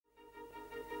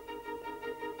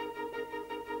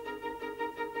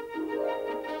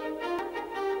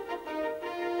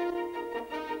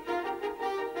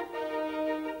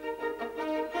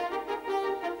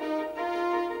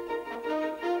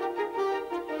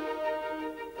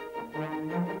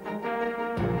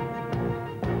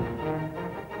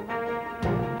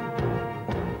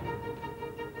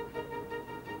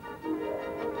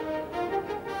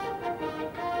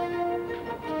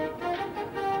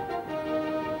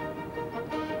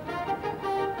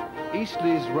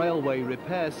Eastleigh's Railway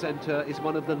Repair Centre is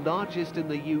one of the largest in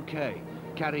the UK,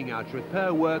 carrying out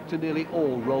repair work to nearly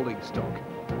all rolling stock.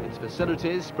 Its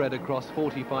facilities, spread across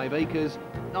 45 acres,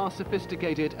 are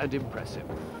sophisticated and impressive.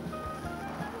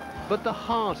 But the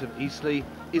heart of Eastleigh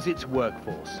is its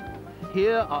workforce.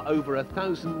 Here are over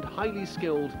 1,000 highly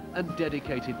skilled and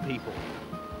dedicated people.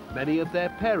 Many of their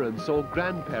parents or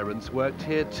grandparents worked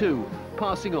here too,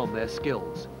 passing on their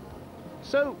skills.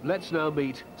 So let's now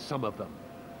meet some of them.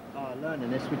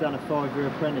 Learning this, we've done a 5-year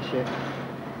apprenticeship,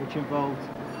 which involved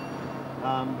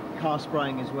car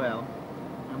spraying as well.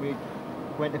 And we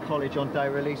went to college on day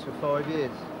release for 5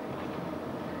 years.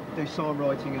 Do sign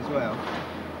writing as well.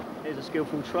 It's a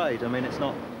skillful trade. I mean, it's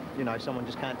not, you know, someone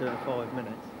just can't do it in 5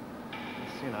 minutes.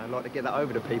 It's, you know, I'd like to get that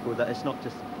over to people, that it's not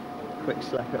just quick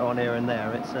slap it on here and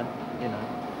there. It's, you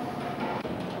know.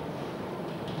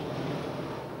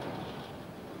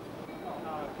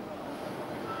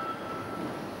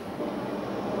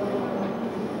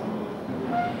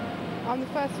 I'm the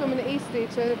first woman at Eastleigh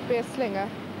to be a slinger.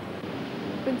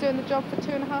 Been doing the job for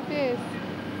 2.5 years.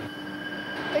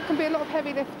 It can be a lot of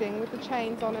heavy lifting with the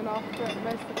chains on and off, but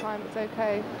most of the time it's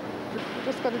okay. You've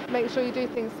just got to make sure you do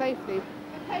things safely.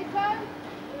 Okay, son?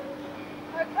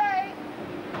 Okay.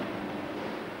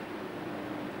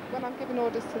 When I'm giving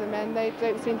orders to the men, they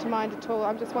don't seem to mind at all.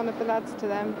 I'm just one of the lads to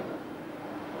them.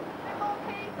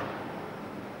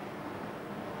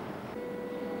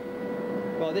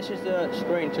 Well, this is the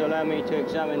screen to allow me to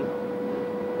examine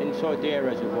inside the air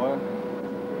reservoir,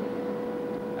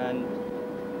 and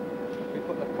we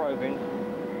put the probe in,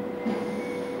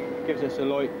 gives us a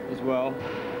light as well.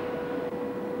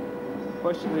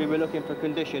 Basically, we're looking for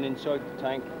condition inside the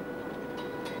tank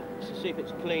to see if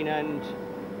it's clean and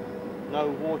no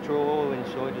water or oil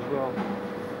inside as well.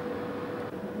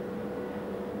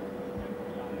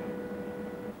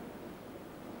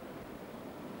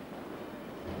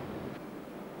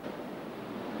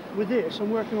 With this,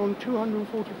 I'm working on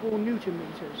 244 Newton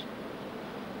meters,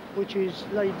 which is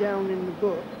laid down in the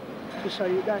book to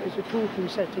say that is a torquing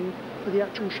setting for the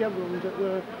actual chevrons that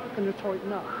we're going to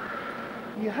tighten up.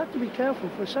 You have to be careful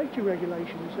for safety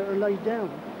regulations that are laid down.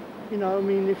 You know, I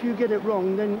mean, if you get it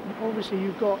wrong, then obviously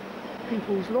you've got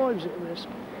people's lives at risk.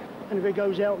 And if it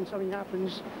goes out and something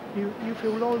happens, you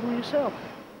feel liable yourself.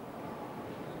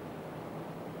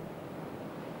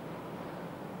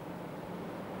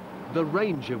 The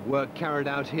range of work carried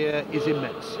out here is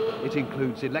immense. It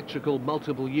includes electrical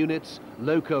multiple units,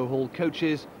 loco haul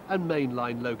coaches and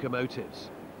mainline locomotives.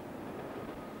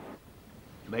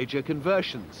 Major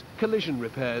conversions, collision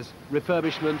repairs,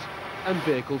 refurbishment and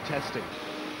vehicle testing.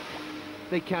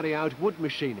 They carry out wood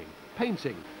machining,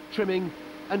 painting, trimming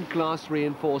and glass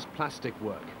reinforced plastic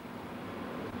work.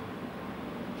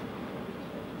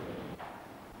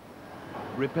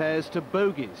 Repairs to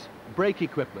bogies, brake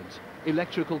equipment,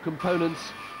 electrical components,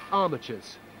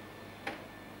 armatures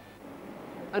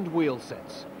and wheel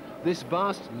sets. This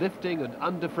vast lifting and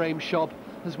underframe shop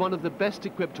has one of the best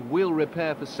equipped wheel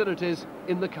repair facilities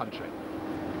in the country.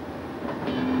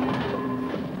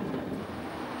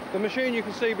 The machine you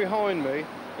can see behind me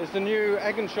is the new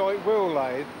egg and shite wheel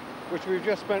lathe, which we've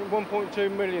just spent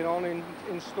 1.2 million on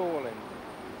installing.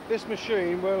 This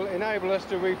machine will enable us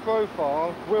to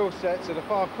reprofile wheel sets at a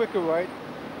far quicker rate.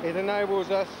 It enables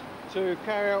us to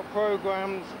carry out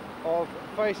programs of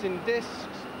facing discs,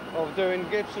 of doing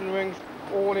Gibson rings,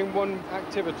 all in one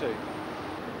activity.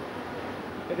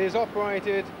 It is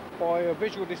operated by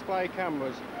visual display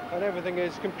cameras and everything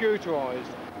is computerized.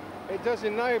 It does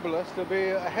enable us to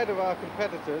be ahead of our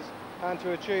competitors and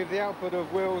to achieve the output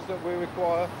of wheels that we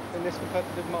require in this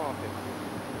competitive market.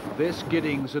 This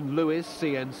Giddings and Lewis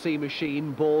CNC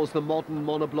machine bores the modern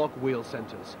monoblock wheel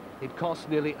centres. It costs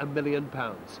nearly £1 million.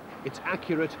 It's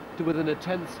accurate to within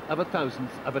 1/10 of a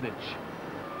thousandth of an inch.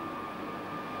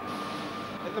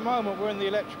 At the moment we're in the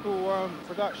electrical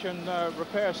production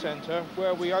repair centre,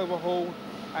 where we overhaul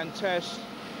and test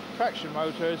traction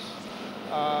motors,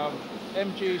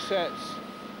 MG sets,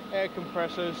 air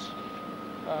compressors,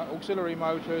 auxiliary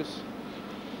motors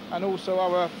and also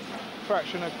other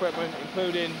traction equipment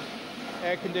including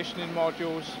air conditioning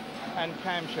modules and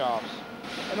camshafts.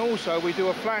 And also we do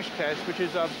a flash test, which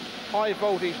is a high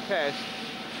voltage test,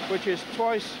 which is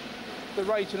twice the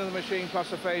rating of the machine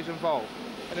plus a phase and volt.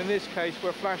 And in this case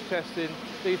we're flash testing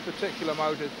these particular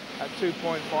motors at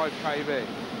 2.5 kV.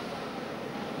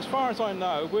 As far as I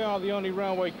know, we are the only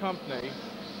railway company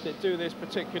that do this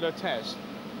particular test.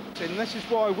 And this is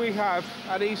why we have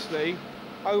at Eastleigh,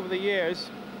 over the years,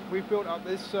 we've built up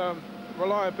this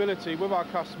reliability with our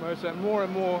customers, and more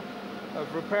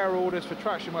of repair orders for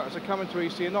traction motors are coming to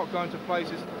Eastleigh and not going to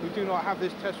places who do not have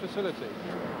this test facility.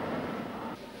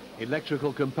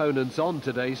 Electrical components on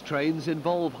today's trains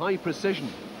involve high precision.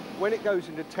 When it goes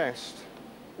into test,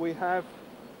 we have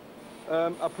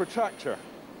a protractor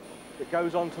that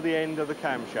goes onto the end of the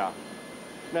camshaft.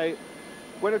 Now,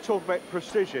 when I talk about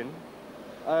precision,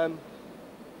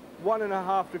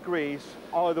 1.5 degrees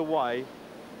either way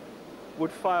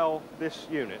would fail this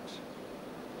unit.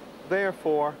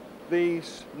 Therefore,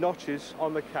 these notches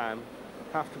on the cam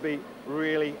have to be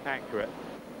really accurate.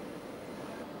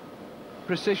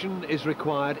 Precision is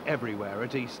required everywhere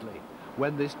at Eastleigh.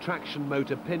 When this traction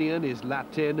motor pinion is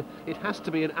lapped in, it has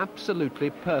to be an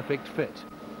absolutely perfect fit.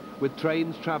 With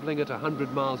trains travelling at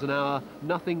 100 miles an hour,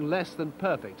 nothing less than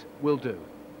perfect will do.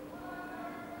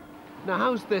 Now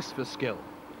how's this for skill?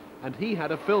 And he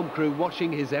had a film crew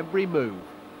watching his every move.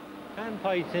 Hand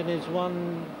painting is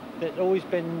one that's always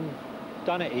been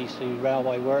done at Eastleigh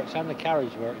Railway Works and the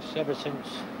carriage works ever since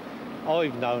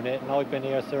I've known it, and I've been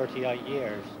here 38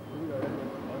 years.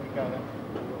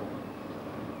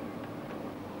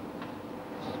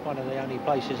 It's one of the only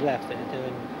places left that are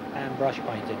doing hand brush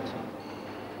paintings.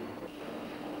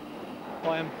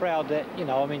 I am proud that, you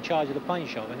know, I'm in charge of the paint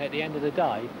shop, and at the end of the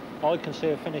day, I can see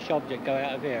a finished object go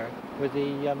out of here with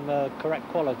the correct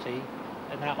quality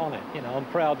and that on it. You know, I'm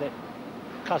proud that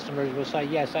customers will say,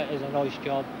 yes, that is a nice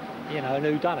job, you know, and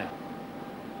who done it.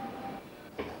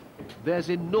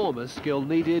 There's enormous skill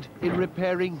needed in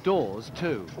repairing doors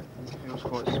too. Feels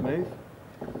quite smooth.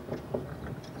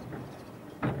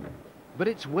 But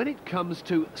it's when it comes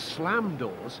to slam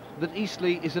doors that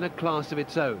Eastleigh is in a class of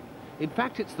its own. In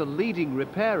fact, it's the leading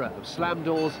repairer of slam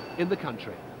doors in the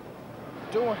country.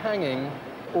 Door hanging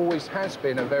always has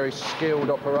been a very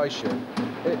skilled operation.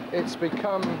 It's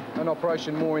become an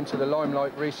operation more into the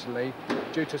limelight recently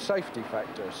due to safety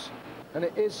factors. And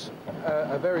it is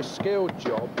a very skilled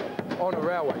job on a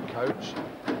railway coach,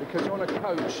 because on a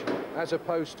coach, as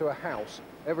opposed to a house,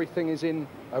 everything is in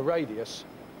a radius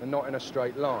and not in a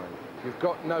straight line. You've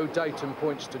got no datum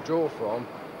points to draw from.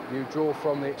 You draw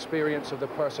from the experience of the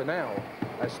personnel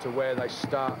as to where they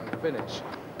start and finish.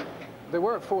 The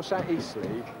workforce at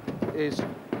Eastleigh is,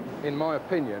 in my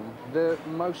opinion, the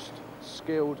most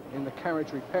skilled in the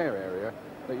carriage repair area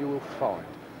that you will find.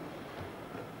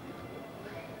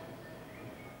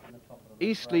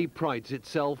 Eastleigh prides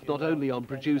itself not only on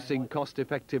producing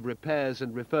cost-effective repairs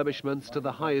and refurbishments to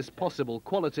the highest possible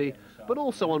quality, but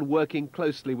also on working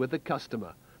closely with the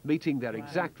customer, meeting their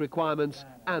exact requirements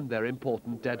and their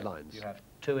important deadlines. You have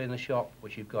 2 in the shop,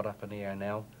 which you've got up in the air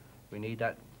now. We need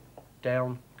that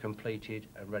down, completed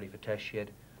and ready for test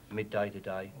shed midday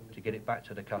today to get it back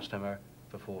to the customer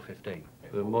for 4:15.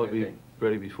 It might be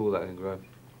ready before that, and Graham.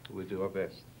 We'll do our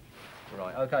best.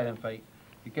 Right, okay then, Pete.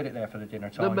 You get it there for the dinner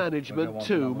time. The management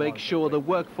too makes sure the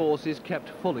workforce is kept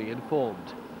fully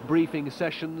informed. Briefing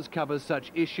sessions cover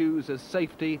such issues as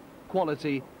safety,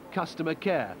 quality, customer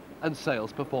care and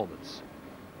sales performance.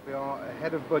 We are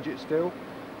ahead of budget still,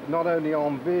 not only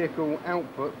on vehicle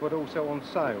output but also on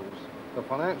sales. The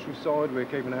financial side, we're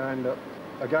keeping our hand up.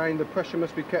 Again, the pressure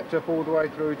must be kept up all the way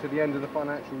through to the end of the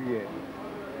financial year.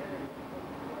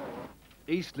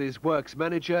 Eastleigh's works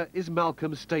manager is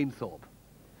Malcolm Stainthorpe.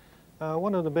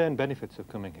 One of the main benefits of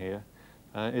coming here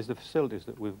is the facilities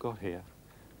that we've got here.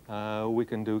 We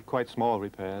can do quite small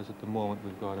repairs. At the moment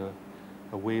we've got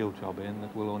a wheel job in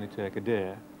that will only take a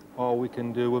day, or we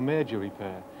can do a major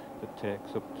repair that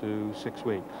takes up to 6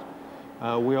 weeks.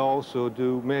 We also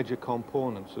do major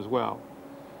components as well,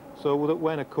 so that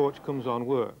when a coach comes on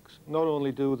works, not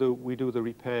only do we do the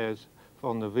repairs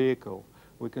on the vehicle,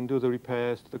 we can do the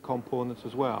repairs to the components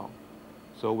as well.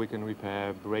 So we can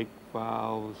repair brake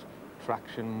valves,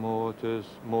 traction motors,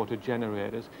 motor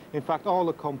generators, in fact all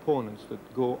the components that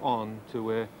go on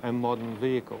to a modern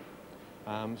vehicle,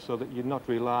 so that you're not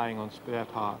relying on spare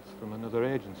parts from another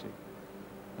agency.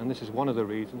 And this is one of the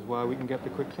reasons why we can get the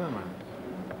quick turnaround.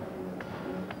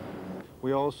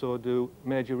 We also do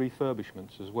major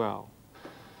refurbishments as well.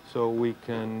 So we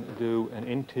can do an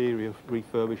interior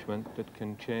refurbishment that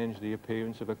can change the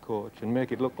appearance of a coach and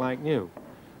make it look like new.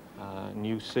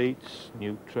 New seats,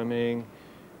 new trimming,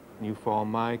 new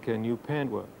formica, new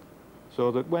paintwork. So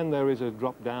that when there is a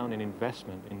drop down in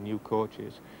investment in new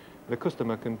coaches, the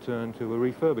customer can turn to a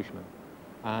refurbishment,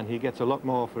 and he gets a lot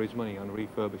more for his money on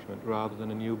refurbishment rather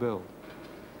than a new build.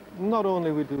 Not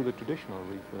only we do the traditional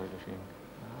refurbishing,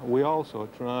 we also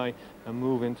try and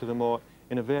move into the more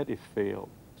innovative field,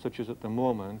 such as at the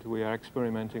moment we are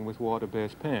experimenting with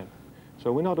water-based paint.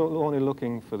 So we're not only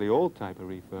looking for the old type of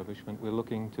refurbishment, we're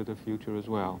looking to the future as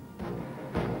well.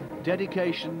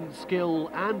 Dedication,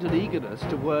 skill and an eagerness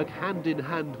to work hand in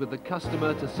hand with the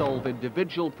customer to solve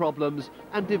individual problems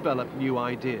and develop new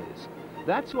ideas.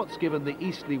 That's what's given the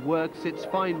Eastleigh Works its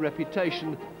fine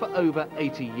reputation for over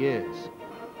 80 years.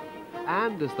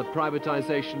 And as the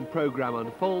privatisation programme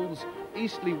unfolds,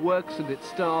 Eastleigh Works and its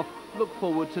staff look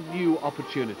forward to new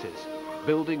opportunities,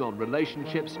 building on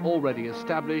relationships already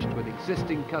established with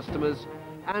existing customers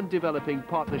and developing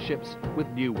partnerships with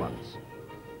new ones.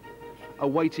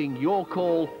 Awaiting your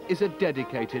call is a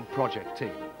dedicated project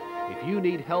team. If you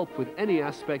need help with any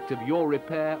aspect of your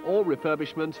repair or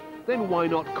refurbishment, then why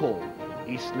not call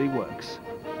Eastleigh Works?